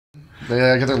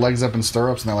They get their legs up in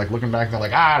stirrups and they're like looking back. And they're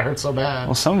like, it hurts so bad.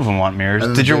 Well, some of them want mirrors.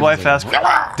 Did your wife ask?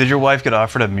 Did your wife get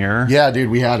offered a mirror? Yeah, dude,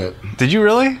 we had it. Did you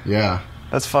really? Yeah.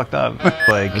 That's fucked up.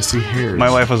 Like, I see hairs. My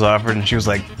wife was offered and she was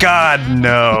like, God,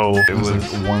 no. It was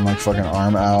like one like fucking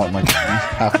arm out and like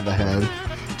half of the head.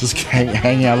 Just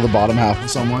hanging out of the bottom half of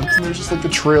someone. And there's just like the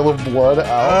trail of blood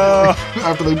out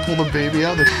after they pull the baby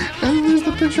out. And there's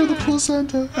the picture of the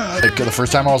placenta. Like, the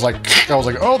first time I was like,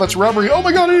 oh, that's rubbery. Oh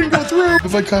my god, I didn't go through.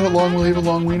 If I cut it long, will he have a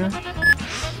long wiener? All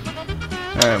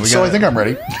right, I think I'm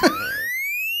ready.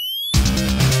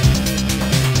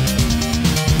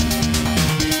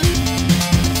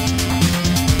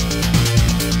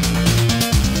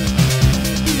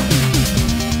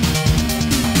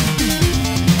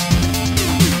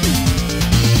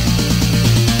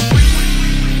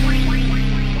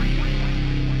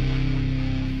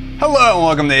 Hello and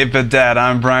welcome to 8-Bit Dad.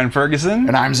 I'm Brian Ferguson.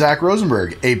 And I'm Zach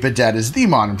Rosenberg. 8-Bit Dad is the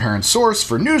modern parent source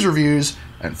for news reviews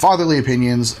and fatherly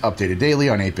opinions, updated daily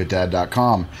on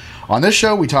 8bitdad.com. On this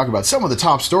show, we talk about some of the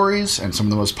top stories and some of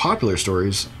the most popular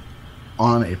stories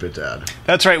on 8-Bit Dad.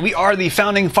 That's right. We are the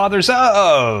founding fathers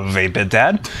of 8-Bit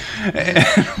Dad.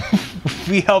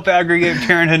 We help aggregate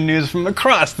parenthood news from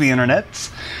across the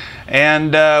internet.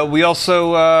 And we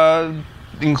also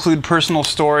include personal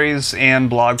stories and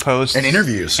blog posts. And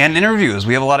interviews.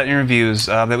 We have a lot of interviews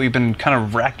that we've been kind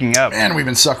of racking up. And we've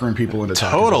been suckering people into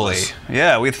Totally.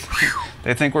 Yeah,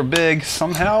 they think we're big.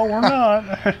 Somehow we're not.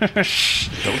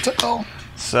 Don't tell.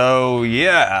 So,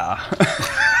 yeah.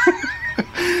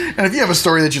 And if you have a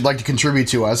story that you'd like to contribute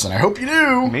to us, and I hope you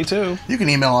do. Me too. You can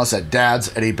email us at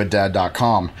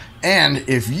dads@8bitdad.com. And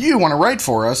if you want to write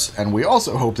for us, and we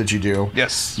also hope that you do,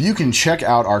 yes, you can check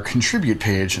out our contribute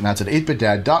page, and that's at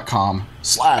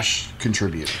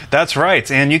 8bitdad.com/contribute. That's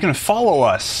right. And you can follow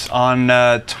us on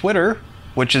Twitter,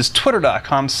 which is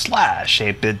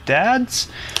twitter.com/8bitdads.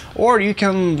 Or you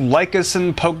can like us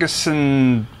and poke us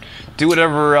and do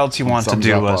whatever else you want to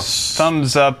do us.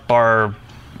 Thumbs up our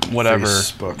whatever.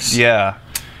 Facebooks. Yeah.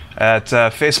 At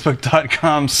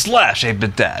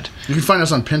facebook.com/8bitdad. You can find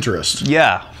us on Pinterest.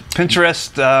 Yeah.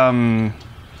 Pinterest, I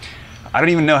don't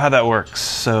even know how that works,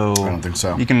 so I don't think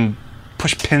so. You can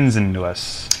push pins into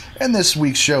us. And this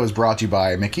week's show is brought to you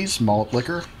by Mickey's Malt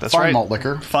Liquor. That's Fine right. Malt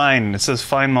Liquor. Fine. It says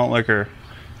Fine Malt Liquor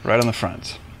right on the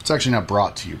front. It's actually not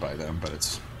brought to you by them, but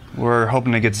it's... We're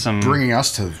hoping to get some... bringing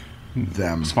us to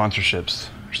them. Sponsorships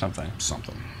or something.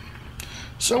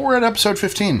 So we're at episode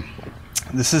 15.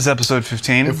 This is episode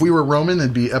 15. If we were Roman,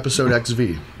 it'd be episode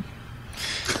XV.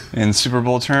 In Super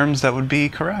Bowl terms, that would be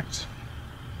correct.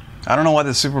 I don't know why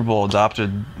the Super Bowl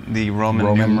adopted the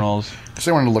Roman numerals. Because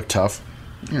they wanted to look tough.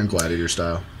 Gladiator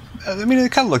style. I mean,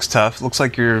 it kind of looks tough. Looks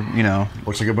like you're,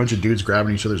 Looks like a bunch of dudes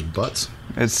grabbing each other's butts.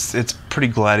 It's pretty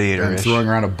gladiator-ish. And throwing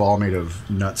around a ball made of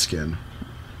nut skin.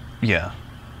 Yeah.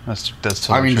 That's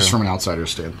totally I mean, true. just from an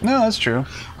outsider's standpoint. No, that's true.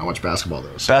 I watch basketball,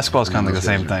 though. So Basketball's kind of like the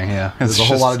same thing, yeah. There's a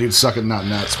whole lot of dudes sucking nut in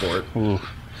that sport. Ooh.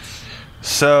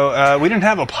 So, we didn't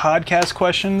have a podcast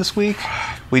question this week.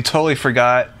 We totally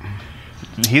forgot.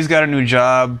 He's got a new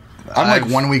job. I'm like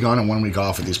 1 week on and 1 week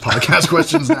off with these podcast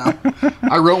questions now.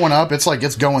 I wrote one up. It's like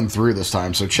it's going through this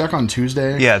time. So check on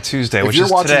Tuesday. Yeah, Tuesday, which is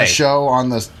today. If you're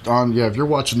watching the show if you're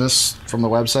watching this from the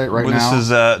website right now. This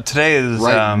is today is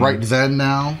right then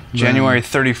now. January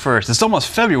 31st. It's almost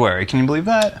February. Can you believe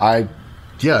that?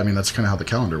 Yeah, I mean that's kind of how the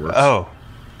calendar works. Oh.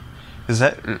 Is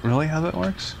that really how that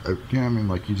works? Yeah, I mean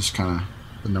like you just kind of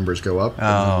the numbers go up and then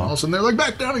all of a sudden they're like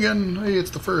back down again. Hey,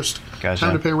 it's the first. Gotcha.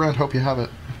 Time to pay rent. Hope you have it.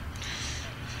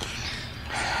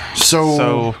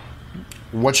 So,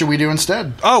 what should we do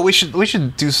instead? Oh, we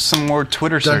should do some more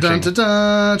Twitter searching. Dun, dun, dun,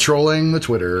 dun, trolling the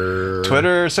Twitter.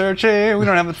 Twitter searching. We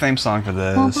don't have a theme song for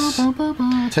this.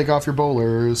 Take off your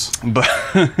bowlers. But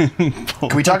can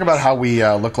we talk about how we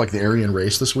look like the Aryan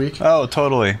race this week? Oh,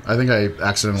 totally. I think I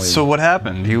accidentally... So what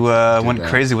happened? You went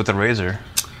crazy with the razor.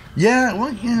 Yeah, well,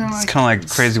 It's kind of like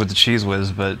crazy with the cheese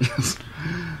whiz, but...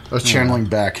 I was channeling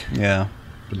Beck. Yeah.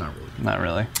 But not really. Not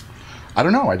really. I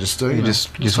don't know. I just... you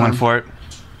just went for it?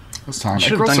 It's time. You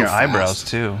should have done your eyebrows,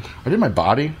 too. I did my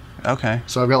body. Okay.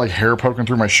 So I've got, like, hair poking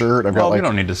through my shirt. I've got, like... we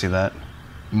don't need to see that.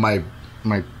 My...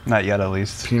 Not yet, at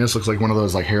least. Penis looks like one of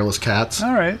those, like, hairless cats.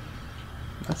 All right.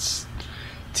 That's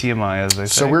TMI, as they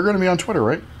say. So we're going to be on Twitter,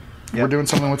 right? Yep. We're doing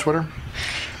something with Twitter?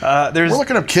 We're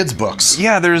looking up kids' books.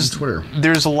 Yeah, there's Twitter.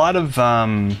 There's a lot of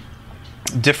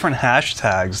different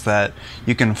hashtags that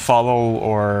you can follow,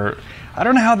 or I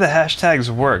don't know how the hashtags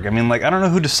work. I mean, like, I don't know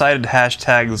who decided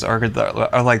hashtags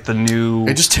are like the new...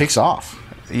 It just takes off.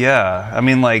 Yeah. I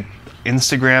mean, like,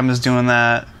 Instagram is doing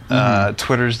that.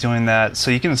 Twitter's doing that.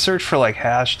 So you can search for, like,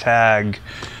 hashtag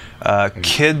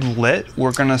Kid Lit,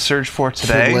 we're going to search for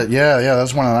today. Kid Lit. Yeah,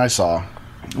 that's one that I saw.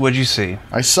 What'd you see?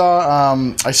 I saw,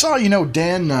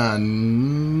 Dan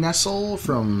Nessel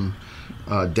from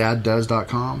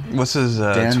daddoes.com. What's his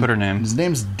Twitter name? His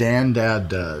name's Dan Dad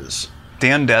Does.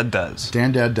 Dan Dad Does.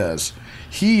 Dan Dad Does.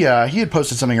 He had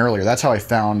posted something earlier. That's how I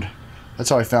found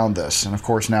this. And of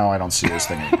course now I don't see this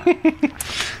thing anymore.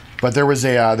 But there was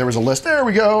a list. There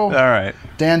we go. All right.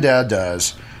 Dan Dad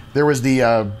Does. There was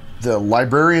the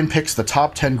librarian picks the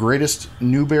top 10 greatest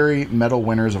Newbery Medal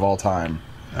winners of all time.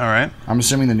 All right. I'm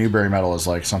assuming the Newbery Medal is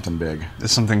like something big.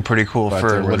 It's something pretty cool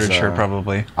for literature,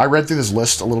 probably. I read through this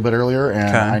list a little bit earlier,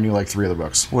 and I knew like 3 of the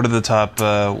books. What are the top?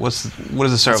 What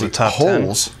does it start with? Top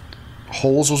 10?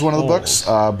 Holes was one of the books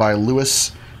by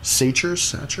Louis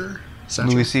Satcher.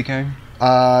 Louis C.K.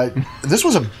 This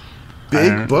was a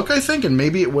big book, I think, and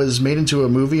maybe it was made into a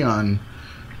movie on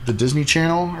the Disney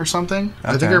Channel or something.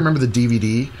 Okay. I think I remember the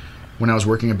DVD when I was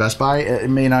working at Best Buy. It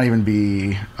may not even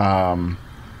be.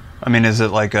 I mean, is it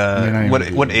like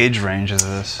what age range is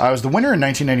this? I was the winner in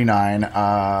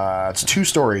 1999. It's 2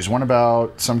 stories. One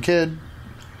about some kid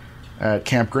at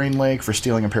Camp Green Lake for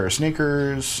stealing a pair of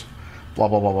sneakers. Blah,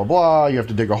 blah, blah, blah, blah. You have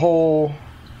to dig a hole.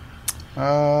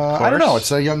 I don't know.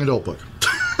 It's a young adult book.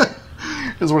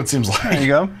 Is what it seems like. There you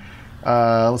go.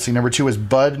 Let's see. Number 2 is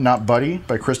Bud, Not Buddy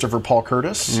by Christopher Paul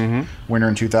Curtis. Winner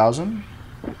in 2000.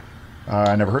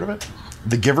 I never heard of it.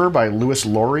 The Giver by Louis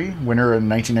Laurie. Winner in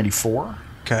 1994.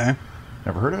 Okay.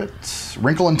 Never heard of it.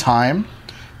 Wrinkle in Time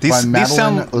by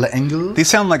Madeleine L'Engle. These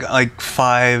sound like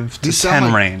 5 to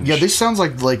 10 range. Yeah, this sounds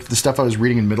like the stuff I was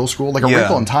reading in middle school. Like a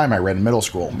Wrinkle in Time I read in middle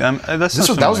school. That was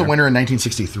the winner in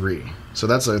 1963. So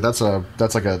that's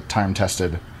like a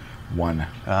time-tested one.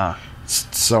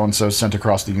 So-and-so sent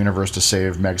across the universe to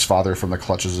save Meg's father from the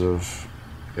clutches of...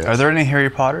 It. Are there any Harry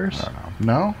Potters? I don't know.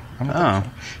 No? I don't think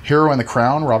so. Hero and the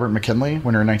Crown, Robert McKinley,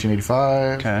 winner in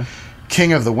 1985. Okay.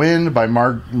 King of the Wind by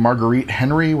Marguerite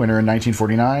Henry, winner in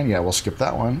 1949. Yeah, we'll skip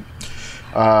that one.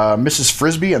 Mrs.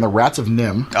 Frisbee and the Rats of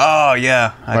Nim. Oh,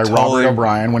 yeah. By Robert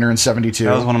O'Brien, winner in 1972.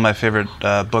 That was one of my favorite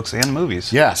books and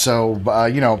movies. Yeah, so,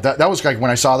 that was like, when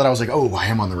I saw that, I was like, oh, I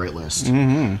am on the right list.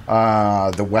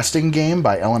 The Westing Game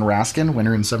by Ellen Raskin,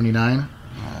 winner in 1979.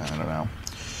 I don't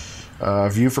know.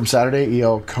 View from Saturday,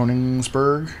 E.L.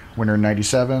 Koningsberg, winner in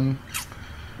 1997.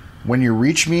 When You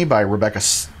Reach Me by Rebecca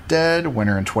Stead,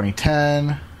 winner in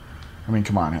 2010. I mean,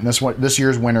 come on. And this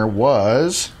year's winner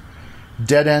was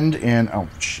Dead End in... Oh,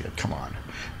 shit, come on.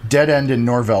 Dead End in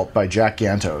Norvelt by Jack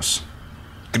Gantos.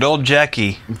 Good old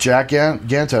Jackie. Jack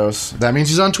Gantos. That means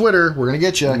he's on Twitter. We're going to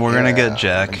get you. We're going to get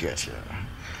Jack. We're gonna get you.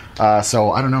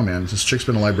 So, I don't know, man. This chick's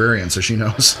been a librarian, so she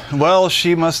knows. Well,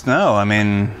 she must know. I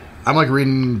mean... I'm like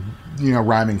reading...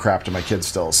 rhyming crap to my kids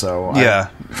still, so... Yeah.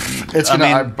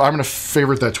 I'm going to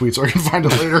favorite that tweet so I can find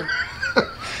it later.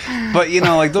 But,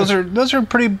 like, those are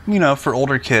pretty, for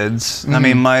older kids. I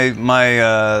mean, my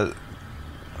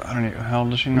I don't know, how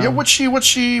old is she now? Yeah, what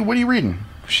are you reading?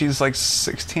 She's like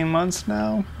 16 months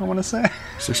now, I want to say.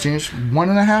 16-ish?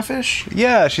 1.5-ish?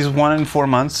 Yeah, she's 1 and 4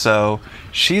 months, so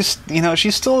she's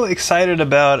still excited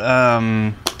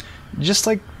about... just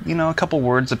like a couple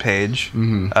words a page.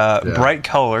 Bright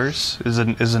colors is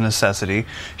a necessity.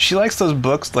 She likes those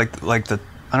books like the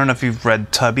I don't know if you've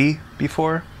read Tubby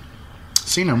before.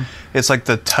 Seen them. It's like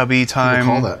the Tubby time.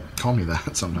 People call me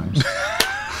that sometimes.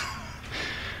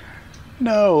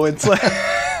 No, it's like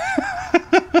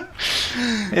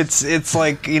it's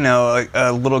like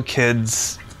a little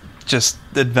kid's just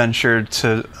adventure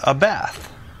to a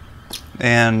bath,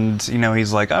 and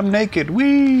he's like, I'm naked,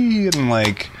 wee, and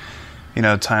like.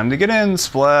 Time to get in,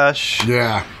 splash.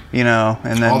 Yeah. And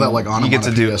then all that like you get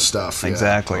to do stuff.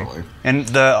 Exactly. Yeah, totally. And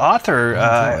the author,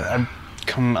 I'm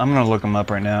going to look him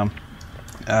up right now.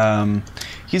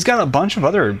 He's got a bunch of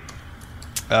other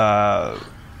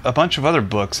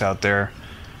books out there.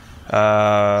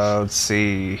 Let's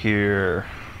see here.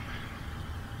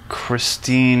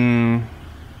 Christine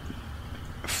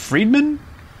Friedman?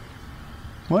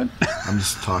 What? I'm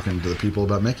just talking to the people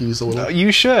about Mickey's a little.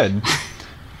 You should.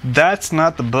 That's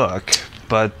not the book,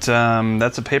 but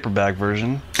that's a paperback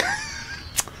version.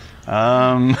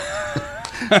 Like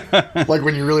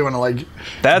when you really want to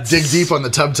dig deep on the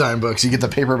Tub Time books, you get the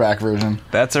paperback version.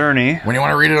 That's Ernie. When you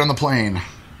want to read it on the plane.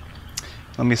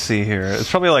 Let me see here. It's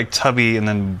probably like Tubby and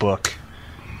then book.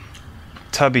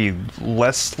 Tubby,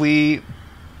 Leslie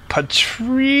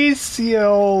Patricio.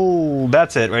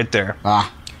 That's it right there.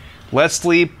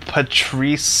 Leslie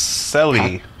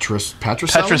Patricelli.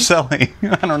 Patricelli.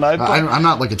 I don't know. I'm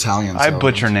not like Italian. So I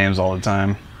butcher names all the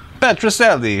time.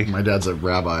 Patricelli. My dad's a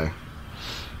rabbi.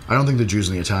 I don't think the Jews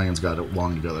and the Italians got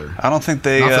along together. I don't think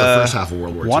they Not for the first half of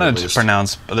World War II, wanted at to least.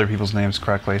 pronounce other people's names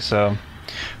correctly. So,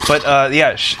 but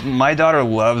yeah, my daughter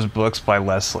loves books by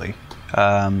Leslie.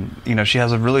 You know, she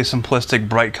has a really simplistic,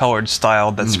 bright-colored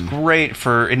style that's great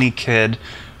for any kid,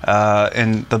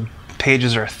 and the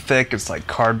pages are thick. It's like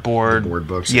cardboard. The board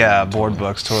books. Yeah, board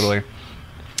books, totally.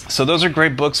 So those are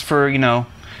great books for, you know,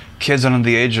 kids under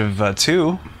the age of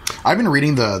 2. I've been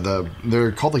reading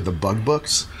they're called like the Bug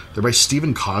books. They're by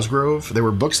Stephen Cosgrove. They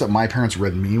were books that my parents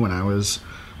read me when I was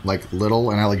like little,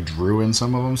 and I like drew in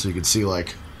some of them so you could see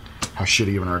like how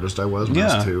shitty of an artist I was when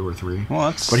I was 2 or 3.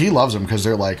 Well, but he loves them because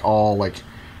they're all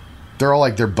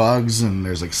bugs, and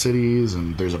there's like cities,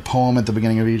 and there's a poem at the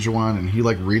beginning of each one, and he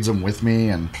like reads them with me,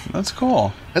 and that's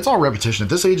cool. It's all repetition. At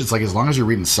this age, it's like as long as you're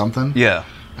reading something, yeah,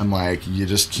 and like you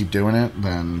just keep doing it,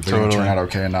 then they're gonna turn out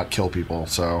okay and not kill people.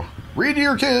 So read to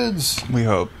your kids. We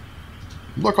hope.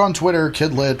 Look on Twitter,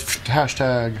 kidlit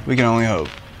hashtag. We can only hope.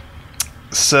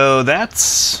 So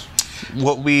that's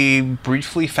what we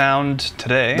briefly found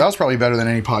today. That was probably better than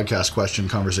any podcast question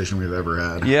conversation we've ever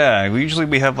had. Yeah,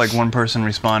 we have like one person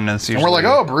respond, and it's usually... And we're like,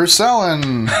 oh, Bruce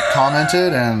Sellen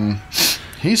commented, and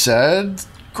he said,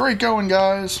 great going,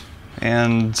 guys.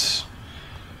 And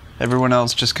everyone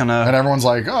else just kind of... And everyone's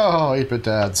like, oh, 8-Bit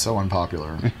Dad's so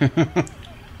unpopular.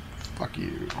 Fuck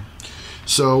you.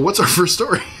 So what's our first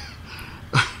story?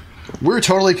 We're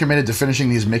totally committed to finishing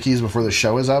these Mickeys before the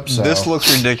show is up. So this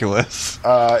looks ridiculous.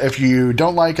 If you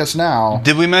don't like us now...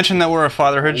 Did we mention that we're a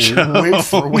fatherhood show?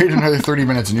 Wait another 30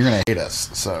 minutes and you're going to hate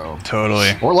us. So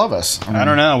totally. Or love us. I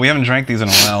don't know. We haven't drank these in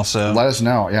a while, so... Let us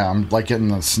know. Yeah, I'm like getting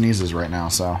the sneezes right now,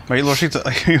 so... Wait,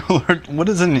 Lord, what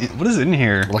is in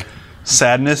here? Like,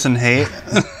 sadness and hate?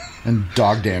 And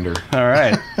dog dander. All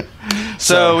right.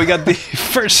 So we got the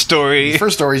first story. The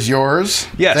first story is yours.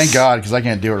 Yes. Thank God, because I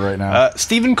can't do it right now.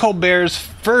 Stephen Colbert's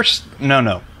first...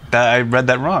 No. I read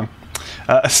that wrong.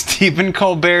 Stephen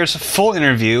Colbert's full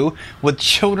interview with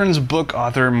children's book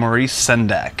author Maurice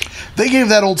Sendak. They gave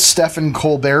that old Stephen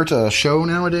Colbert a show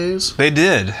nowadays? They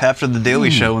did, after The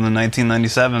Daily Show in the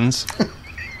 1997s.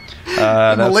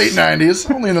 In the late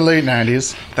 90s. Only in the late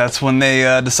 90s. That's when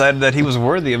they decided that he was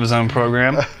worthy of his own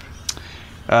program.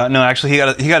 No, actually, he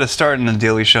got a start in the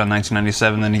Daily Show in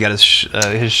 1997. Then he got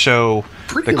his show,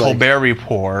 The Colbert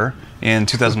Report, in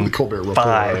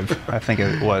 2005. I think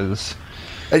it was.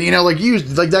 And you know, like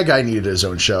that guy needed his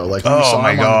own show. Like you saw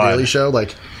him on the Daily Show.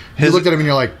 Like you looked at him and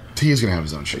you're like, he's gonna have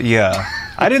his own show. Yeah,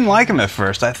 I didn't like him at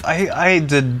first. I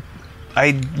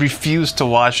refused to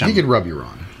watch him. He could rub you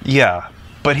wrong. Yeah,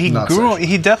 but he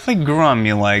definitely grew on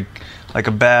me like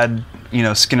a bad,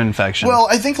 skin infection. Well,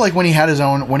 I think like when he had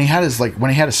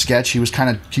a sketch, he was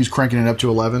cranking it up to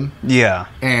 11. Yeah.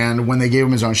 And when they gave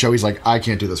him his own show, he's like, I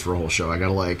can't do this for a whole show. I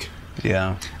gotta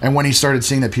Yeah. And when he started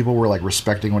seeing that people were like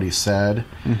respecting what he said,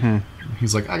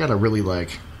 he's like, I gotta really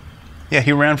Yeah,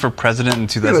 he ran for president in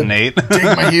 2008. Dig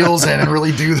my heels in and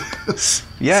really do this.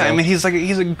 Yeah, so, I mean, he's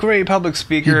a great public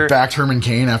speaker. He backed Herman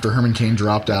Cain after Herman Cain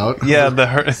dropped out.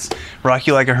 Yeah, Rock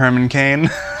You Like a Herman Cain.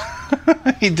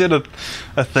 He did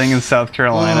a thing in South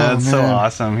Carolina. It's so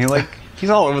awesome. He's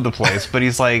all over the place, but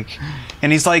I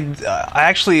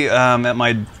actually at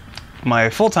my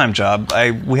full-time job,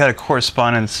 we had a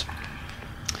correspondence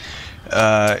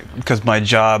because my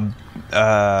job,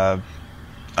 I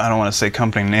don't want to say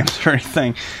company names or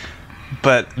anything,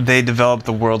 but they developed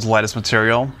the world's lightest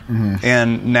material,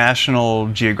 and National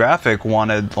Geographic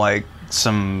wanted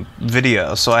some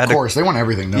video, so I had. Of course, they want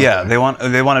everything. Yeah, they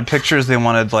wanted pictures. They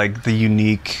wanted the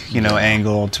unique,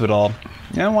 angle to it all.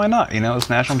 Yeah, why not? It's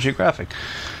National Geographic.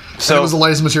 So and it was the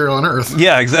lightest material on Earth.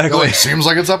 Yeah, exactly. Seems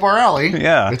like it's up our alley.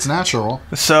 Yeah, it's natural.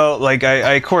 So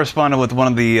I corresponded with one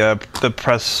of the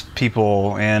press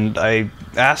people, and I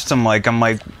asked him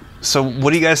so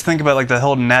what do you guys think about the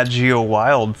whole Nat Geo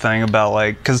Wild thing about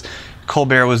because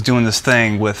Colbert was doing this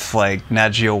thing with Nat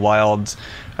Geo Wild.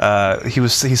 He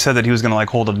said that he was going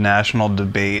to hold a national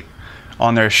debate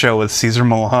on their show with Cesar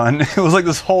Millan. It was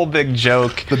this whole big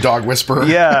joke. The dog whisperer.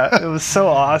 Yeah, it was so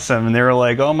awesome, and they were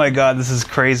like, "Oh my God, this is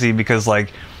crazy," because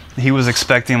he was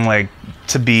expecting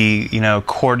to be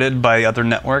courted by other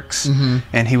networks,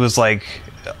 and he was like,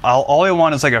 all I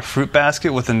want is a fruit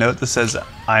basket with a note that says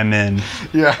 "I'm in."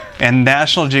 Yeah. And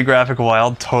National Geographic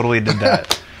Wild totally did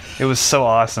that. It was so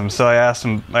awesome. So I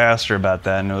asked her about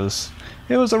that, and it was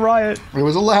a riot. It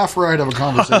was a laugh riot of a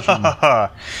conversation.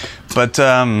 But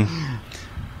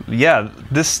yeah,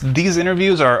 these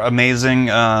interviews are amazing.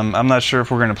 I'm not sure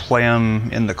if we're going to play them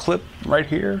in the clip right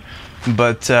here,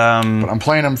 but I'm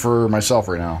playing them for myself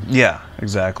right now. Yeah,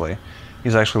 exactly.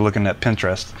 He's actually looking at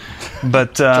Pinterest,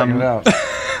 but checking it out.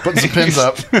 Putting some pins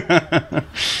up.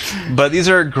 But these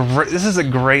are great. This is a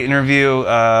great interview.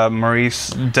 Maurice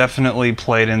definitely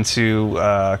played into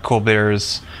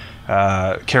Colbert's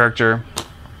character,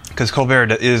 because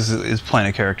Colbert is playing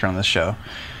a character on this show,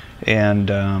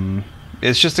 and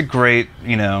it's just a great,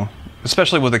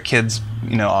 especially with a kids,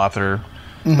 author,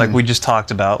 like we just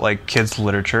talked about, like kids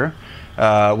literature.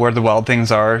 Where the Wild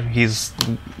Things Are, he's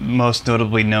most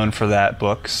notably known for that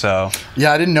book. So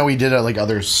yeah, I didn't know he did like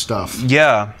other stuff.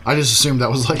 Yeah, I just assumed that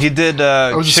was like he did.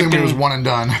 I was assuming it was one and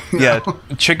done. Yeah,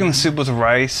 Chicken Soup with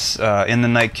Rice, In the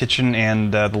Night Kitchen,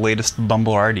 and the latest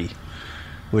Bumblebee,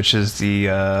 which is the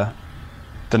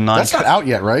non. That's not out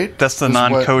yet, right? That's the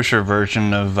non-kosher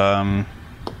version of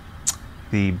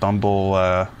the Bumble.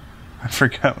 I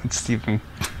forgot what Stephen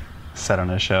said on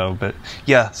his show, but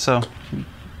yeah. So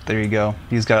there you go.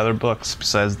 He's got other books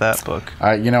besides that book.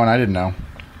 And I didn't know.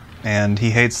 And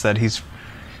he hates that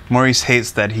Maurice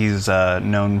hates that he's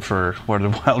known for where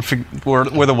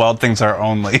the wild things are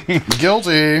only.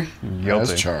 Guilty.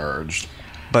 As charged.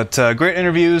 But great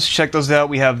interviews. Check those out.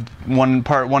 We have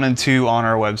part 1 and 2 on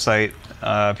our website.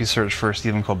 If you search for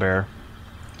Stephen Colbert,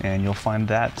 and you'll find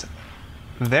that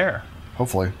there.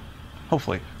 Hopefully.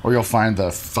 Or you'll find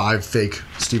the 5 fake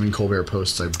Stephen Colbert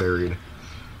posts I buried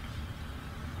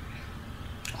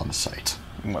on the site.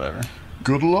 Whatever.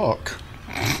 Good luck.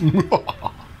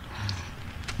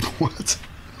 What?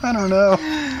 I don't know.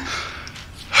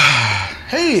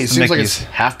 Hey, it seems like it's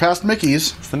half past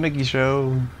Mickey's. It's the Mickey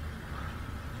Show.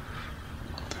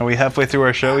 Are we halfway through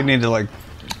our show? We need to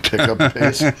pick up the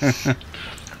pace.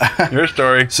 Your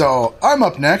story. So I'm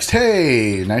up next.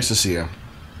 Hey, nice to see you.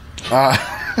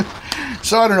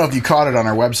 So I don't know if you caught it on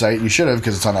our website. You should have,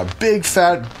 because it's on a big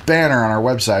fat banner on our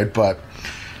website. But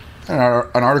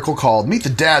an article called "Meet the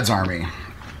Dad's Army: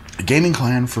 A Gaming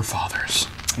Clan for Fathers."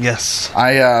 Yes.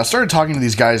 I started talking to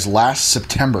these guys last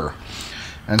September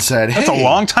and said, "Hey, that's a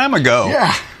long time ago."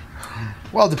 Yeah.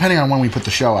 Well, depending on when we put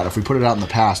the show out. If we put it out in the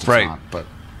past, it's not. But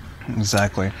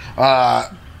exactly.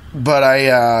 But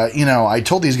I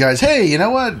told these guys, hey, you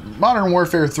know what? Modern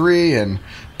Warfare 3 and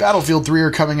Battlefield 3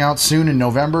 are coming out soon in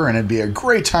November, and it'd be a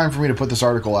great time for me to put this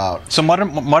article out. So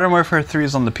Modern Warfare 3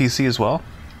 is on the PC as well?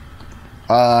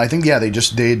 I think, yeah, they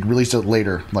released it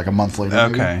later, like a month later.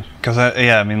 Okay. Because,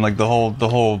 the whole...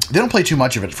 They don't play too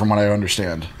much of it, from what I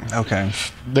understand. Okay.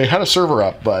 They had a server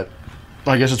up, but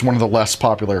I guess it's one of the less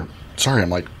popular... Sorry, I'm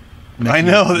like... I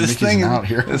know, this thing out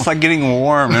here. It's like getting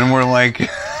warm, and we're like...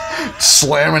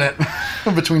 slamming it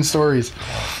between stories.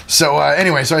 So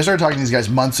anyway, so I started talking to these guys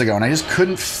months ago, and I just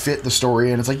couldn't fit the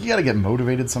story in. It's like, you got to get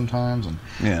motivated sometimes, and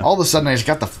all of a sudden I just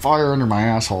got the fire under my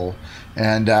asshole.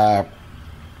 And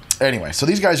anyway, so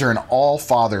these guys are an all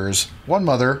fathers, one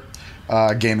mother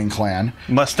gaming clan.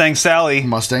 Mustang Sally.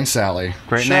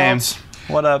 Great names.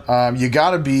 What up? You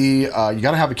gotta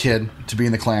have a kid to be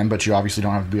in the clan, but you obviously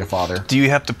don't have to be a father. Do you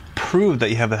have to prove that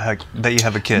you have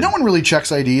a kid? No one really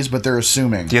checks IDs, but they're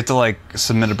assuming. Do you have to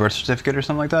submit a birth certificate or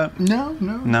something like that? No.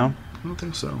 No? I don't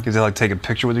think so. Because they take a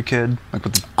picture with your kid, like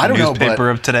with the I don't newspaper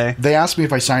know, of today. They asked me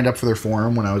if I signed up for their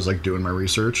forum when I was doing my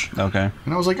research. Okay.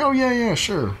 And I was like, oh yeah,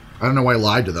 sure. I don't know why I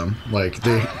lied to them. They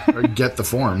get the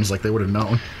forms, they would have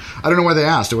known. I don't know why they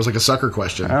asked. It was like a sucker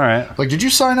question. All right. Did you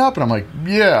sign up? And I'm like,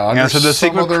 yeah. Answer the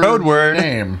secret code word.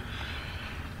 Name.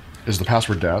 Is the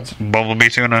password Dad's? Bumblebee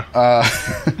Tuna.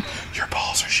 Your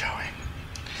balls are showing.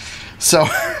 So,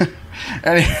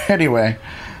 anyway,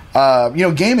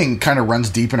 gaming kind of runs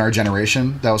deep in our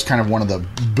generation. That was kind of one of the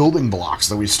building blocks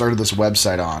that we started this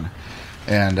website on.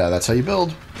 And that's how you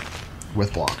build,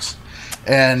 with blocks.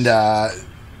 And,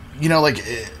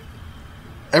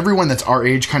 everyone that's our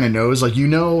age kind of knows,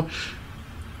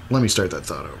 let me start that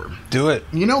thought over. Do it.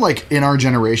 In our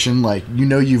generation,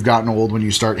 you've gotten old when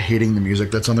you start hating the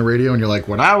music that's on the radio, and you're like,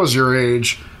 when I was your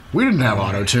age, we didn't have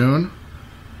auto-tune,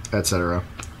 etc.,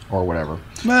 or whatever.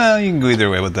 Well, you can go either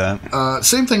way with that.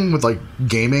 Same thing with,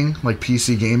 gaming,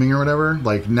 PC gaming or whatever.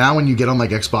 Now when you get on,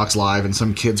 Xbox Live and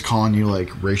some kid's calling you,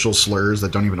 racial slurs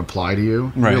that don't even apply to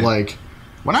you, right. You're like...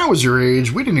 When I was your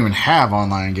age, we didn't even have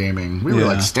online gaming. We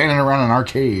were standing around an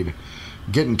arcade,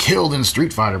 getting killed in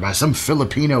Street Fighter by some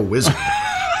Filipino wizard.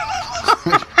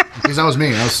 Because that was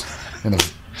me. I was in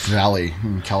the valley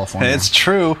in California. It's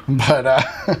true. But,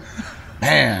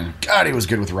 man, God, he was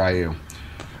good with Ryu.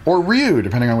 Or Ryu,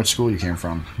 depending on which school you came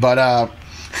from. But,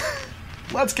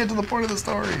 let's get to the point of the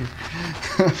story.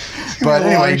 But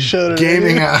anyway,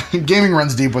 gaming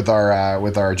runs deep with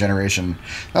our generation.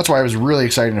 That's why I was really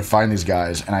excited to find these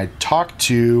guys. And I talked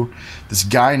to this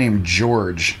guy named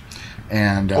George,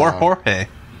 and or Jorge.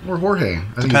 I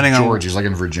think it's George. He's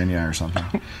in Virginia or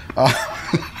something.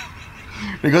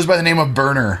 He goes by the name of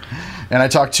Burner, And I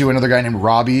talked to another guy named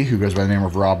Robbie, who goes by the name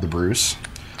of Rob the Bruce.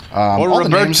 Or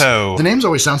Roberto. The names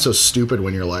always sound so stupid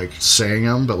when you're like saying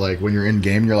them, but like when you're in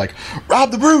game, you're like,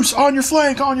 Rob the Bruce, on your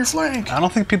flank, on your flank. I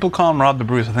don't think people call him Rob the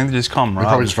Bruce. I think they just call him Rob. They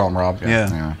probably just call him Rob.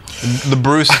 Yeah. The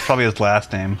Bruce is probably his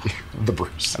last name. The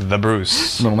Bruce. The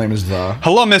Bruce. His middle name is the.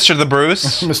 Hello, Mr. The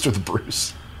Bruce. Mr. The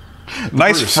Bruce.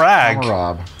 Nice Bruce. frag. I'm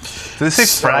Rob. Did they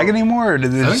say frag anymore, or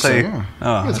did they just say? So, yeah.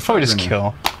 Oh, it's probably just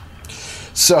kill.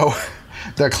 So,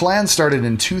 the clan started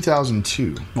in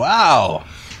 2002. Wow.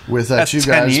 With That's two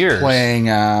 10 guys years. playing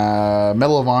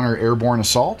Medal of Honor Airborne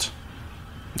Assault.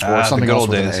 Or something else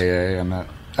with an AA and that.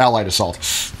 Allied Assault.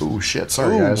 Ooh, shit.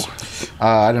 Sorry, guys.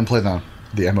 I didn't play the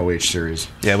MOH series.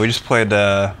 Yeah, we just played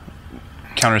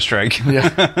Counter-Strike.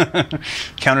 Yeah.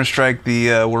 Counter-Strike,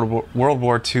 the World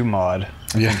War II mod,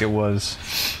 I think it was.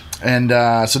 And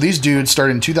so these dudes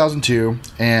started in 2002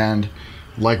 and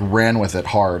like ran with it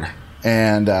hard.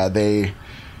 And they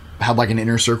had like an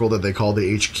inner circle that they called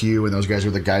the HQ, and those guys were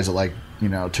the guys that like, you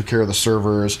know, took care of the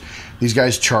servers. These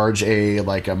guys charge a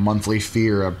monthly fee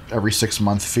or every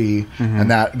 6-month fee, and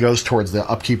that goes towards the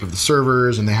upkeep of the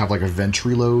servers. And they have like a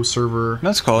Ventrilo server.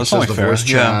 That's cool. That's only the fair. Voice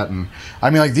chat, and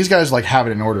I mean, like these guys like have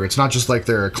it in order. It's not just like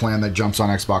they're a clan that jumps on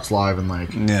Xbox Live and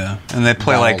like and they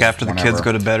play like after the kids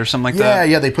go to bed or something like that.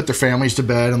 Yeah, they put their families to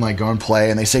bed and like go and play.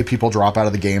 And they say people drop out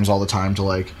of the games all the time to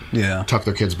like tuck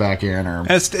their kids back in or.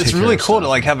 And it's really cool to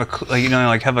like have a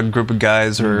have a group of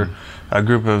guys or a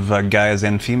group of guys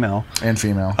and female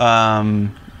to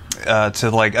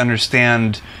like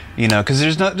understand, you know, because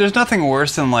there's nothing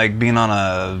worse than like being on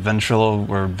a Ventrilo,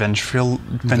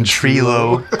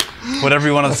 whatever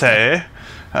you want to say.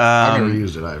 I've never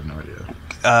used it. I have no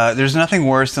idea. There's nothing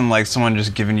worse than like someone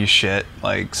just giving you shit,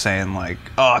 like saying like,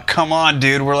 "Oh, come on,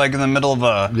 dude, we're like in the middle of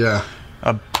a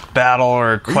battle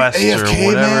or a quest or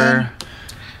whatever." Man?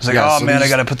 It's like, oh man, I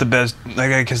gotta put the best, like,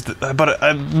 like exactly.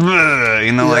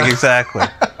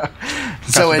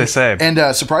 That's what they say.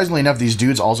 And surprisingly enough, these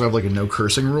dudes also have like a no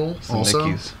cursing rule. Also,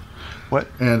 Nickies. What?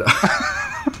 And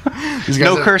these guys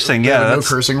no cursing. Yeah, no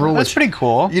cursing rule. That's pretty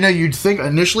cool. You know, you'd think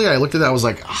initially I looked at that, I was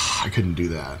like, I couldn't do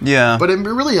that. Yeah, but it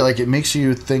really like it makes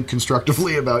you think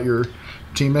constructively about your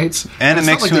teammates, and it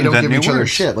makes like you they don't invent give each new other words.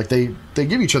 shit. Like they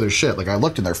give each other shit. Like I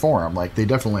looked in their forum, like they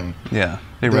definitely they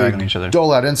rag on each other,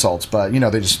 dole out insults, but you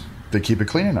know they keep it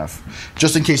clean enough,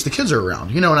 just in case the kids are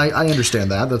around. You know, and I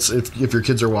understand that. That's if your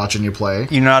kids are watching you play.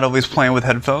 You're not always playing with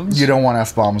headphones. You don't want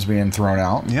F-bombs being thrown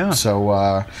out. Yeah.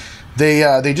 So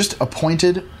they just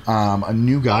appointed a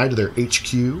new guy to their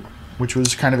HQ, which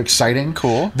was kind of exciting.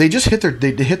 Cool. They just hit their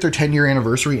 10-year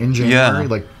anniversary in January,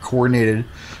 like coordinated,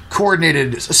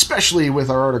 especially with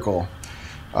our article.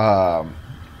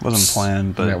 Wasn't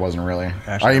planned, but it wasn't really.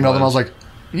 I emailed him. I was like,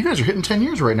 "You guys are hitting 10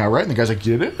 years right now, right?" And the guy's like,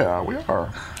 "Yeah, we are."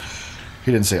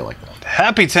 He didn't say it like that.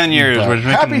 Happy 10 years. We're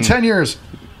drinking, happy 10 years.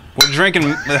 We're drinking.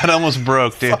 That almost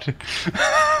broke, dude.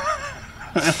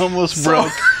 It almost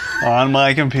broke on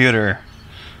my computer.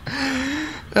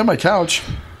 At my couch.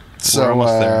 So we're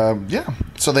almost there. Yeah.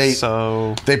 So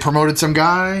they promoted some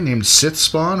guy named Sith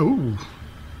Spawn.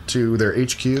 To their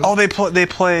HQ. Oh, they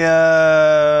play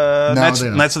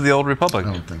Knights of the Old Republic.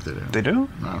 I don't think they do. They do?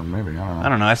 Maybe. I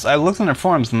don't know. I looked on their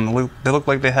forums and they looked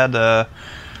like they had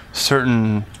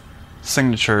certain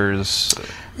signatures.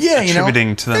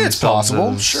 Attributing to themselves. It's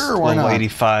possible. Sure, why not?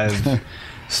 85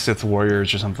 Sith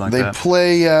Warriors or something like that. They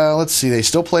play. Let's see. They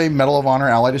still play Medal of Honor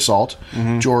Allied Assault.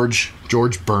 George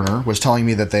Burner was telling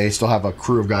me that they still have a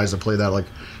crew of guys that play that like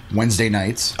Wednesday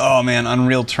nights. Oh man,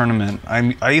 Unreal Tournament.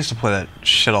 I used to play that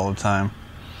shit all the time.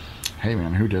 Hey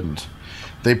man, who didn't?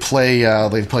 They play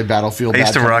Battlefield. I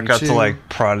used to rock out to like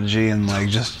Prodigy and like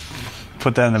just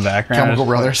put that in the background. Chemical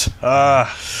Brothers.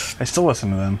 I still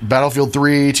listen to them. Battlefield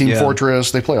 3, Team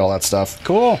Fortress. They play all that stuff.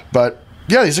 Cool. But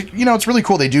yeah, it's really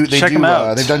cool. They Check them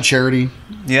out. They've done charity.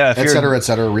 Yeah, et cetera, et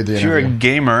cetera. Read the interview. If you're a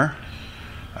gamer,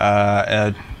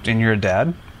 and you're a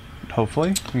dad,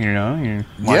 hopefully, you're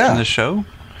watching this show.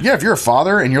 Yeah, if you're a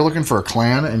father and you're looking for a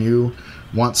clan and you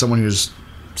want someone who's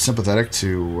sympathetic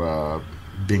to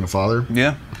being a father,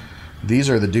 these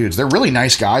are the dudes. They're really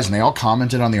nice guys, and they all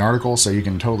commented on the article, so you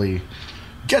can totally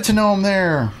get to know them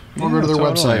there or go to their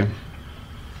website.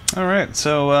 All right,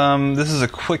 so this is a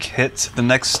quick hit. The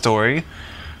next story,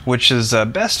 which is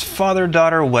best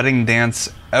father-daughter wedding dance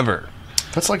ever.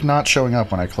 That's like not showing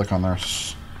up when I click on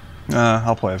this.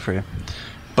 I'll play it for you.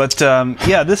 But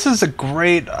this is a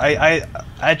great. I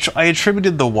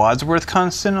attributed the Wadsworth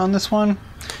constant on this one,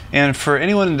 and for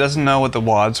anyone who doesn't know what the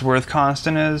Wadsworth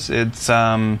constant is, it's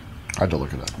I had to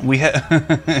look it up.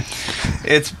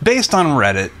 It's based on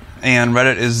Reddit, and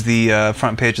Reddit is the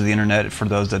front page of the internet for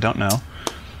those that don't know.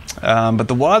 But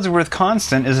the Wadsworth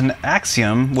constant is an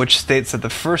axiom which states that the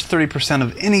first 30%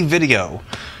 of any video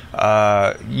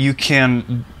you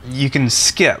can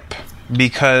skip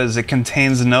because it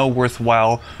contains no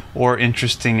worthwhile or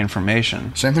interesting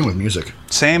information. Same thing with music.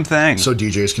 Same thing. So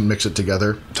DJs can mix it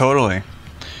together. Totally.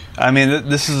 I mean,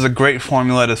 this is a great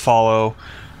formula to follow.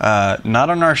 Not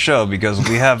on our show because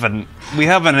we have an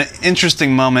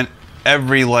interesting moment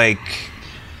every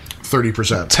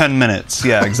 30%. 10 minutes.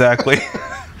 Yeah, exactly.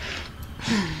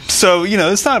 So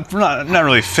it's not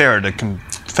really fair to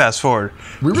fast forward.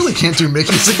 We really can't do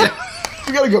Mickey's again.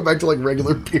 We gotta go back to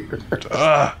regular beer.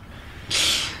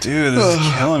 Dude, this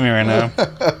is killing me right now.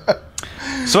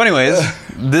 So, anyways,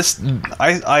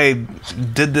 I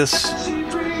did this.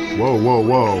 Whoa!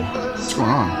 What's going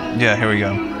on? Yeah, here we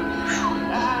go.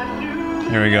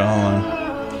 Hold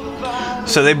on.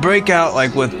 So they break out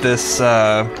with this,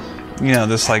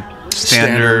 this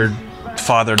standard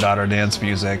father-daughter dance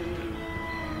music.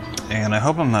 And I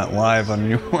hope I'm not live on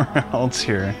anywhere else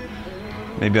here.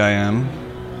 Maybe I am.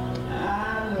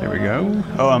 There we go.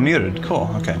 Oh, I'm muted. Cool.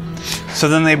 Okay. So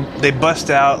then they bust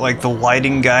out the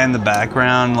lighting guy in the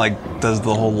background does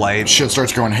the whole light. Shit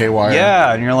starts going haywire.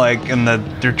 Yeah, and you're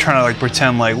they're trying to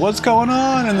pretend what's going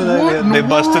on, and then they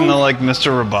bust into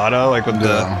Mr. Roboto with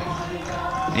the,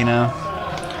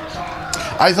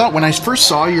 I thought when I first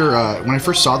saw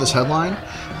this headline,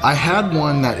 I had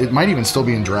one that it might even still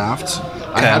be in draft.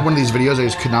 I had one of these videos I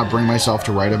just could not bring myself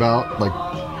to write about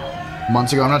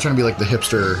months ago. I'm not trying to be the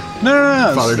hipster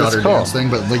father-daughter dance thing,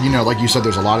 but like you said,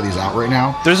 there's a lot of these out right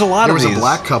now. There's a lot of these. There was a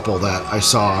black couple that I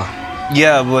saw.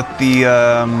 Yeah, with the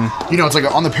it's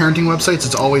on the parenting websites.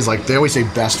 It's always they always say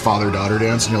best father-daughter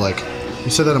dance, and you're you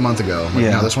said that a month ago.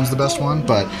 No, this one's the best one,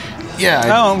 but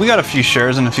yeah. We got a few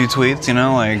shares and a few tweets.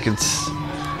 It's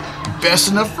best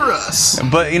enough for us.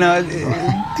 But it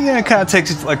kind of takes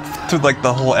you through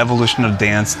the whole evolution of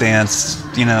dance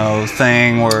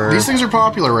thing where these things are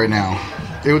popular right now.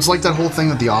 It was that whole thing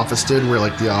that The Office did, where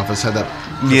The Office had that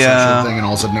procession thing, and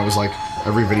all of a sudden it was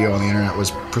every video on the internet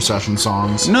was procession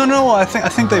songs. No, I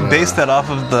think they based that off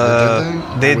of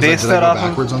they based that off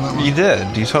backwards on that one? You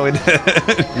did. You totally did.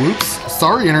 Whoops.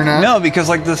 Sorry, internet. No, because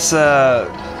this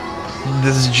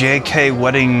JK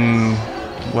wedding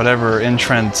whatever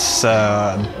entrance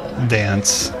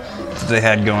dance that they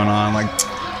had going on.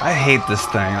 I hate this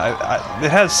thing.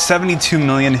 It has 72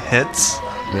 million hits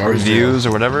or views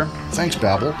or whatever. Thanks,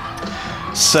 Babel.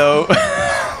 So,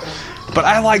 but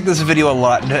I like this video a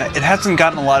lot. It hasn't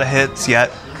gotten a lot of hits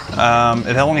yet.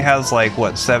 It only has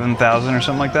 7,000 or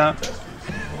something like that.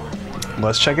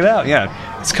 Let's check it out.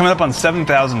 Yeah, it's coming up on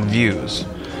 7,000 views.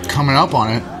 Coming up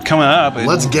on it. Coming up.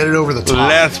 Let's get it over the top.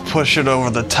 Let's push it over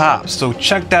the top. So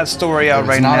check that story out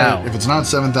right now. If it's not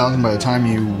 7,000 by the time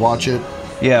you watch it.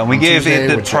 Yeah, we gave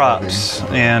it props,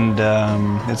 and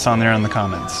it's on there in the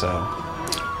comments.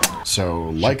 So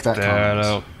like that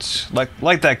comment.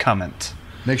 Like that comment.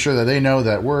 Make sure that they know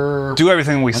that we're do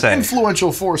everything we say.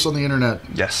 Influential force on the internet.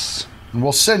 Yes. And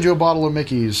we'll send you a bottle of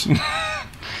Mickey's.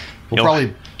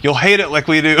 You'll hate it like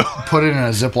we do. Put it in a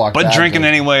Ziploc bag. But drink it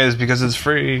anyways because it's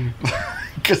free.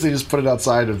 Because they just put it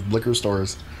outside of liquor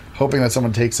stores, hoping that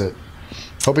someone takes it.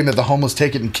 Hoping that the homeless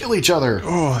take it and kill each other.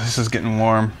 Oh, this is getting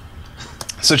warm.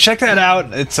 So check that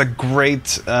out. It's a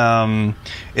great,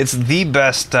 it's the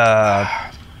best,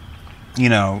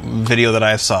 video that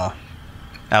I saw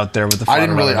out there with the I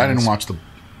didn't watch the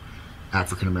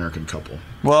African-American couple.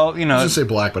 Well, I was say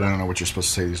black, but I don't know what you're supposed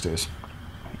to say these days.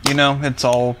 It's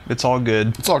all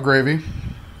good. It's all gravy.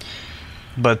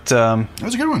 But that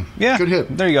was a good one. Yeah, good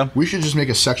hit. There you go. We should just make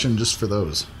a section just for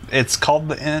those. It's called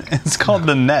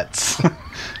the nets,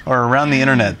 or around the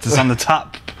internet. It's on the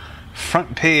top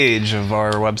front page of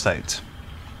our website.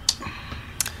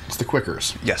 It's the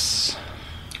Quickers. Yes.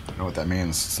 I don't know what that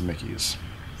means. It's the Mickeys.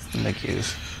 It's the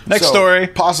Mickeys. Next story.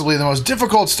 Possibly the most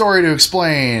difficult story to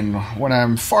explain when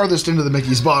I'm farthest into the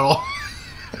Mickey's bottle.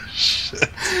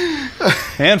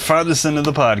 And farthest into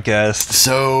the podcast.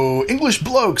 So, English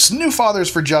blokes, new fathers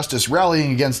for justice,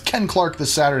 rallying against Ken Clark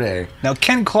this Saturday. Now,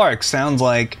 Ken Clark sounds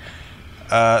like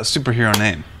a superhero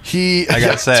name. I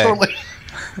gotta say. Totally.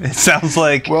 It sounds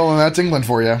like... Well, and that's England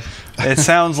for you. It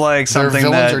sounds like something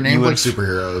their villains that are named like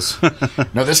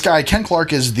superheroes. No, this guy, Ken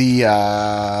Clark, is the...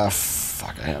 I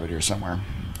have it here somewhere.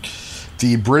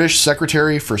 The British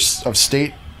Secretary of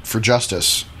State for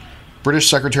Justice. British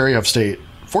Secretary of State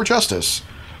for Justice.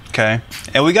 Okay.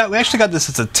 And we actually got this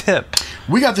as a tip.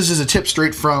 We got this as a tip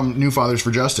straight from New Fathers for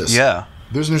Justice. Yeah.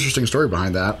 There's an interesting story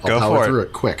behind that. I'll power through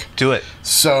it quick. Do it.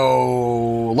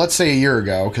 So, let's say a year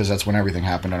ago, because that's when everything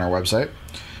happened on our website,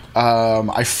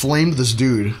 I flamed this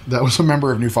dude that was a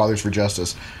member of New Fathers for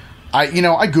Justice.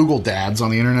 I Google dads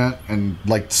on the internet and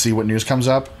like to see what news comes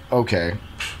up. Okay.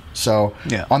 So,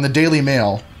 on the Daily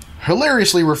Mail,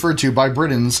 hilariously referred to by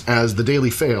Britons as the Daily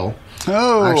Fail.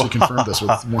 Oh. I actually confirmed this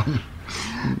with one.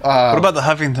 What about the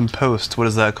Huffington Post? What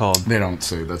is that called? They don't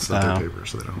say. That's not their paper,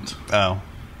 so they don't. Oh.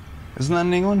 Isn't that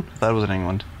in England? I thought it was in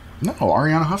England. No,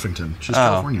 Ariana Huffington. She's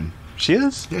Californian. She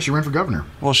is? Yeah, she ran for governor.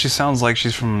 Well, she sounds like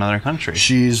she's from another country.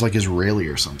 She's like Israeli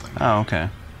or something. Oh, okay.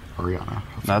 Ariana.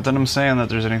 Not that I'm saying that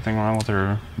there's anything wrong with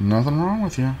her. Nothing wrong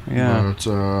with you. Yeah.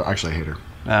 But, actually, I hate her.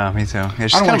 Oh, me too. Yeah,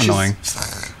 she's kind of annoying.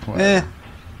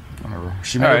 Whatever.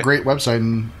 She made a great website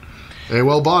and they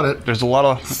well bought it. There's a lot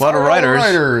of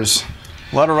writers.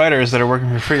 A lot of writers that are working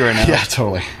for free right now. Yeah,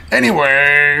 totally.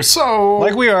 Anyway, so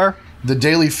like we are. The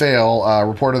Daily Fail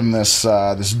reported on this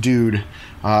dude,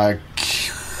 Matthew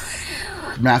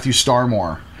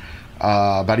Starmore,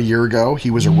 about a year ago.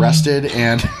 He was arrested,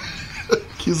 and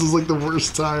this is like the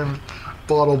worst time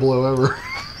bottle blow ever.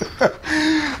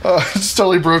 It just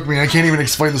totally broke me. I can't even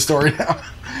explain the story now.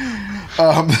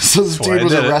 So this dude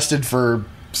was arrested for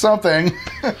something,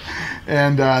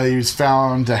 and he was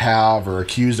found to have or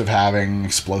accused of having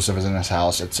explosives in his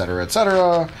house, etc.,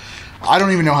 etc. I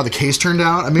don't even know how the case turned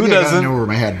out. Maybe I got it over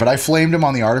my head, but I flamed him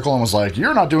on the article and was like,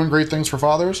 "You're not doing great things for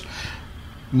fathers."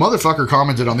 Motherfucker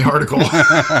commented on the article,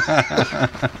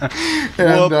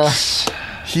 and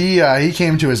he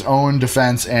came to his own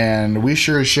defense, and we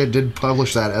sure as shit did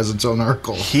publish that as its own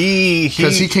article.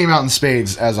 Because he came out in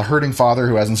spades as a hurting father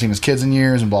who hasn't seen his kids in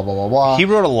years, and blah blah blah blah. He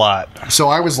wrote a lot. So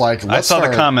I was like, I saw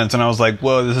the comments, and I was like,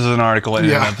 "Whoa, this is an article in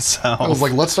and of itself." I was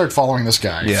like, "Let's start following this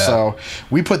guy." Yeah. So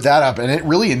we put that up, and it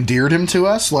really endeared him to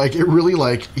us. Like it really,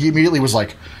 he immediately was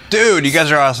like, "Dude, you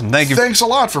guys are awesome. Thank you. Thanks a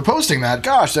lot for posting that.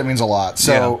 Gosh, that means a lot."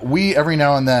 So we every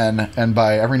now and then, and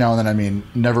by every now and then I mean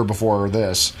never before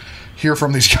this, hear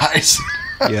from these guys.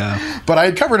 Yeah. But I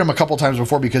had covered them a couple times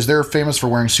before because they're famous for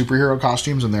wearing superhero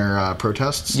costumes in their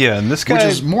protests. Yeah, and this guy, which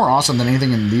is more awesome than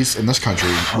anything in this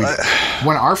country.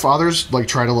 When our fathers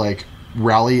try to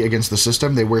rally against the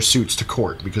system, they wear suits to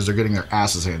court because they're getting their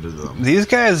asses handed to them. These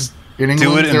guys in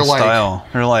England, do it in style.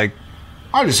 They're like,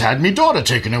 "I just had me daughter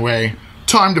taken away.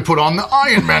 Time to put on the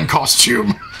Iron Man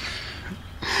costume,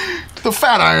 the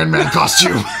fat Iron Man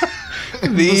costume."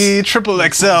 The triple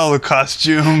XL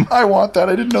costume. I want that.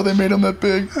 I didn't know they made him that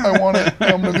big. I want it.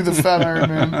 I'm going to be the fat Iron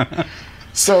Man.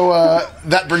 So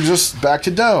that brings us back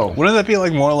to dough. Wouldn't that be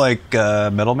more like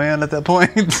Metal Man at that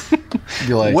point?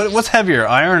 Be like, what's heavier,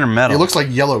 iron or metal? He looks like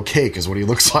yellow cake is what he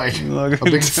looks like. A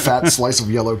big fat slice of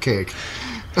yellow cake.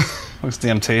 Looks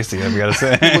damn tasty, I've got to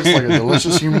say. He looks like a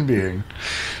delicious human being.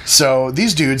 So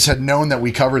these dudes had known that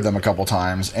we covered them a couple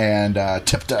times and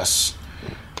tipped us.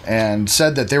 And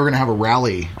said that they were going to have a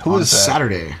rally on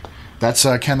Saturday. That's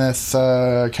Kenneth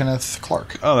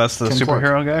Clark. Oh, that's the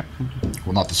superhero guy?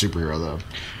 Well, not the superhero, the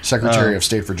Secretary of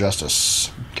State for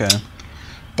Justice. Okay.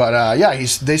 But,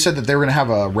 they said that they were going to have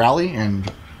a rally,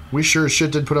 and we sure as shit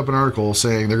did put up an article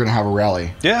saying they're going to have a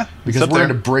rally. Yeah. Because we're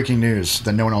into breaking news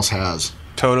that no one else has.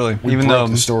 Totally. We broke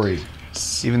the story.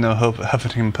 Even though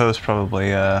Huffington Post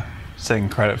probably taking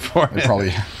credit for it.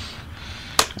 Probably...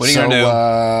 What are you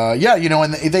gonna do?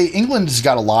 And England's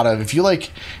got a lot of if you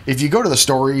go to the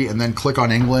story and then click on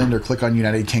England or click on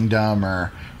United Kingdom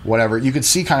or whatever, you could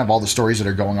see kind of all the stories that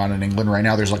are going on in England right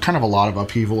now. There's kind of a lot of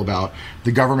upheaval about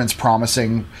the government's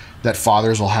promising that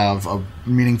fathers will have a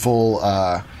meaningful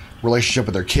relationship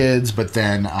with their kids, but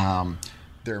then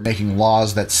they're making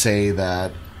laws that say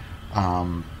that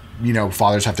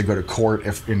fathers have to go to court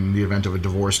if in the event of a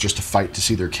divorce just to fight to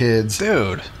see their kids.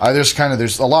 Dude.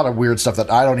 There's a lot of weird stuff that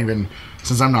I don't even,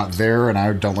 since I'm not there and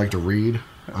I don't like to read.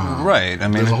 Right. I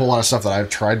mean, there's a whole lot of stuff that I've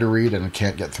tried to read and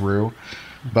can't get through.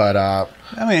 But,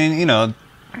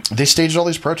 they staged all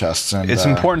these protests, and it's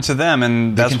important to them,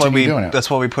 and that's why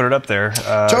we put it up there.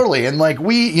 Totally, and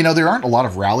there aren't a lot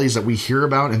of rallies that we hear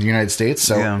about in the United States,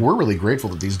 so we're really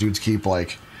grateful that these dudes keep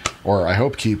or I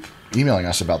hope keep emailing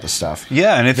us about this stuff.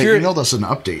 Yeah, and if they emailed us an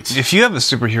update. If you have a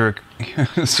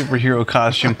superhero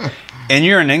costume and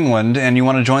you're in England and you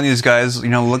want to join these guys,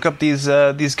 look up these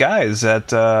guys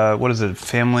at what is it?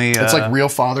 Family. It's like Real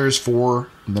Fathers for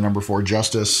the number 4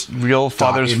 Justice. Real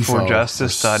Fathers for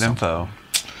Justice.info.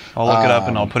 I'll look it up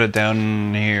and I'll put it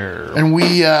down here. And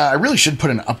I really should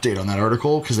put an update on that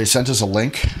article because they sent us a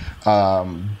link,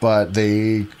 but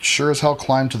they sure as hell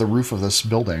climbed to the roof of this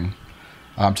building.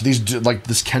 To these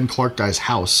this Ken Clark guy's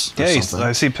house. Yeah,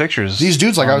 I see pictures. These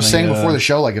dudes, I was saying before the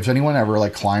show, if anyone ever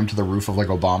climbed to the roof of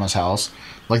Obama's house,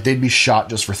 they'd be shot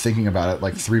just for thinking about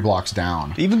it 3 blocks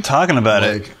down. Even talking about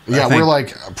it. Yeah, we're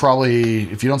probably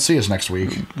if you don't see us next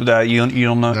week,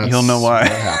 you'll know why.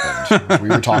 What happened? We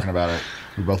were talking about it.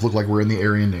 We both look like we're in the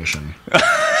Aryan Nation.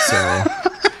 So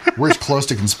we're as close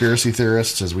to conspiracy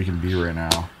theorists as we can be right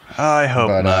now. I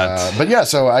hope not. But yeah,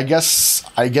 so I guess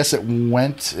it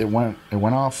went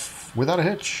off without a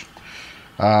hitch.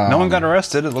 No one got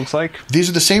arrested, it looks like. These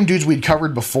are the same dudes we'd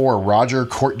covered before: Roger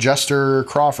Court Jester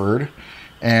Crawford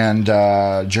and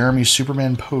Jeremy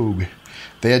Superman Pogue.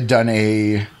 They had done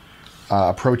a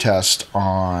protest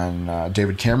on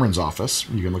David Cameron's office.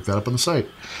 You can look that up on the site.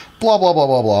 Blah blah blah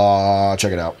blah blah.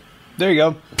 Check it out. There you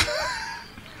go.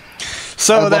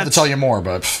 So I'd love to tell you more,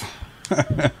 but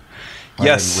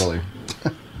yes, really.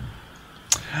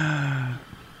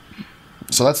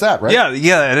 So that's that, right?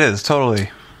 Yeah, it is totally.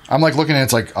 I'm like looking at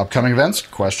it's like upcoming events?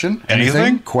 Question.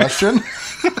 Anything? Question.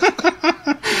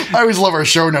 I always love our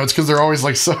show notes because they're always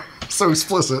like so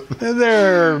explicit.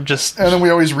 They're just. And then we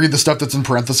always read the stuff that's in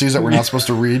parentheses that we're not supposed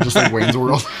to read, just like Wayne's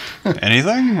World.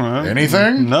 Anything?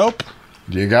 Anything? Nope.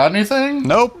 Do you got anything?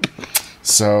 Nope.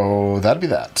 So that'd be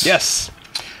that. Yes.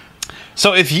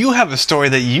 So if you have a story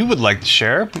that you would like to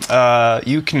share,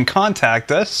 you can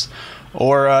contact us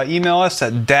or email us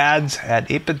at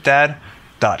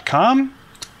dads@8bitdad.com.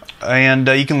 And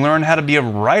you can learn how to be a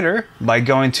writer by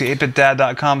going to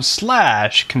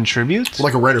 8bitdad.com/contribute.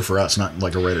 Like a writer for us, not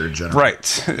like a writer in general.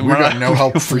 Right. We got no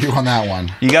help for you on that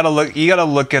one. You gotta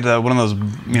look at one of those,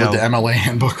 like the MLA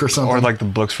handbook or something, or like the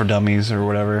books for dummies or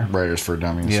whatever. Writers for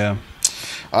Dummies. Yeah.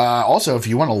 Also, if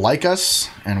you want to like us,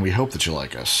 and we hope that you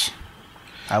like us,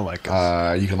 I like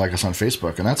us. You can like us on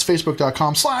Facebook, and that's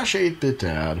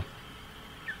facebook.com/8bitdad.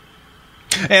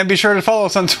 And be sure to follow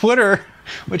us on Twitter,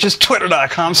 which is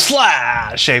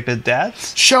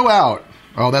twitter.com/8bitdads. Show out.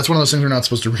 Oh, that's one of those things we're not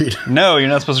supposed to read. No, you're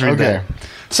not supposed to read that.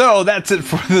 So that's it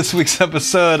for this week's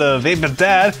episode of 8-Bit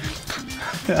Dad.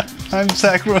 I'm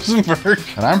Zach Rosenberg.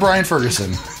 And I'm Brian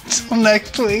Ferguson. Until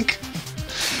next week.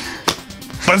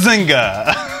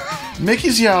 Bazinga!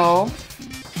 Mickey's, y'all.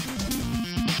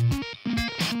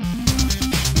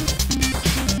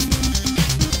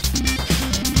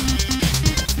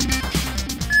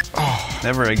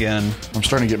 Never again. I'm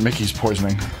starting to get Mickey's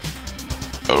poisoning.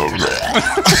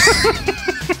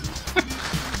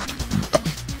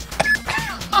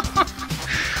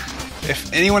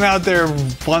 If anyone out there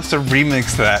wants to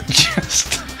remix that,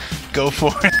 just go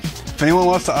for it. If anyone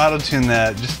wants to auto-tune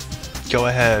that, just go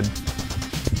ahead.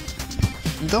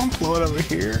 Don't blow it over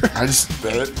here.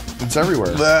 It's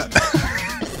everywhere. That.